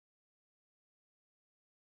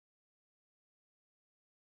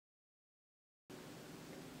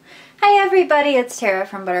Hi everybody, it's Tara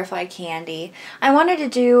from Butterfly Candy. I wanted to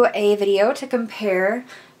do a video to compare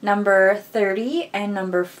number 30 and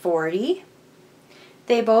number 40.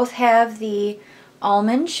 They both have the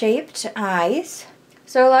almond-shaped eyes.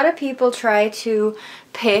 So a lot of people try to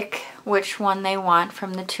pick which one they want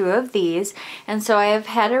from the two of these, and so I have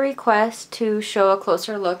had a request to show a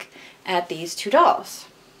closer look at these two dolls.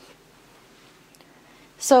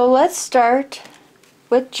 So let's start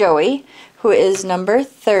with Joey, who is number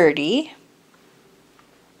 30.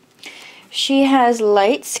 She has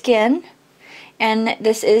light skin, and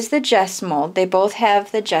this is the Jess mold. They both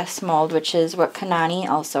have the Jess mold, which is what Kanani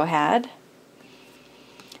also had.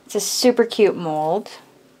 It's a super cute mold.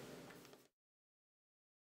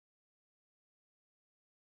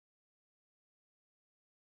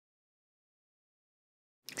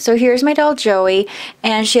 So here's my doll Joey,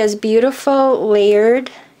 and she has beautiful layered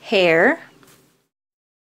hair.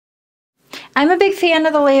 I'm a big fan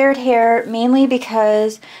of the layered hair, mainly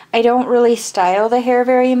because I don't really style the hair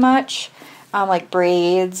very much, like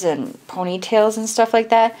braids and ponytails and stuff like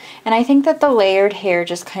that. And I think that the layered hair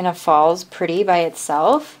just kind of falls pretty by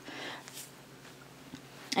itself.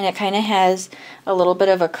 And it kind of has a little bit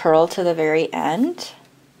of a curl to the very end.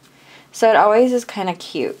 So it always is kind of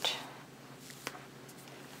cute.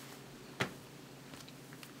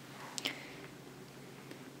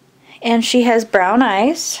 And she has brown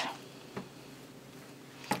eyes.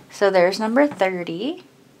 So there's number 30.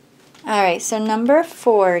 Alright, so number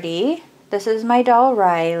 40, this is my doll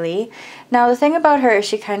Riley. Now the thing about her is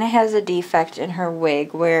she kind of has a defect in her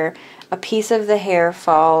wig where a piece of the hair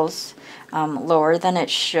falls lower than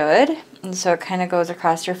it should, and so it kind of goes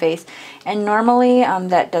across her face. And normally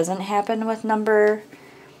that doesn't happen with number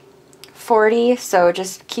 40, so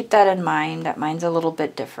just keep that in mind, that mine's a little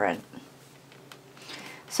bit different.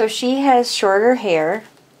 So she has shorter hair.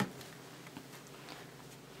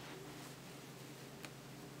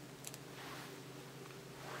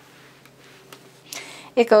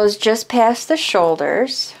 It goes just past the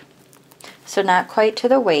shoulders, so not quite to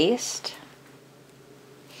the waist.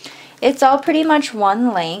 It's all pretty much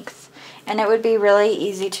one length, and it would be really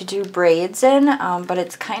easy to do braids in, but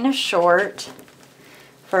it's kind of short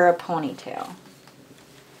for a ponytail.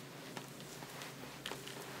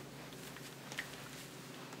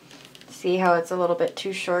 See how it's a little bit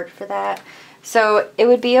too short for that? So it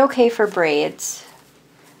would be okay for braids,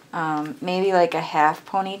 maybe like a half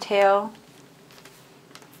ponytail.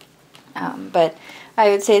 But I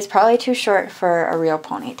would say it's probably too short for a real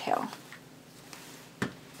ponytail.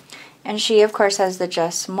 And she, of course, has the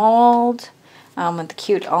Jess mold with the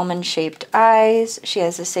cute almond-shaped eyes. She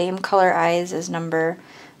has the same color eyes as number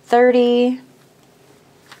 30.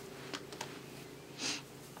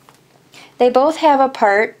 They both have a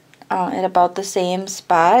part at about the same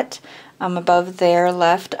spot above their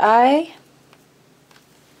left eye.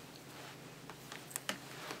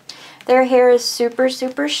 Their hair is super,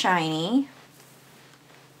 super shiny.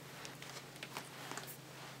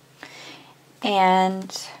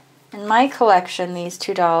 And in my collection, these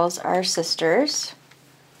two dolls are sisters.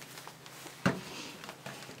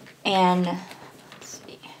 And let's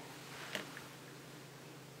see.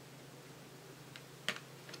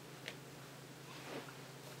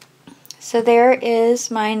 So there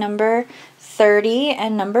is my number 30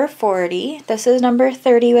 and number 40. This is number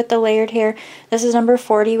 30 with the layered hair. This is number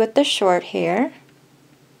 40 with the short hair.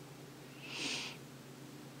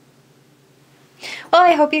 Well,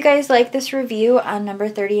 I hope you guys like this review on number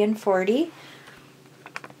 30 and 40.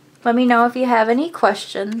 Let me know if you have any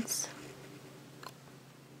questions.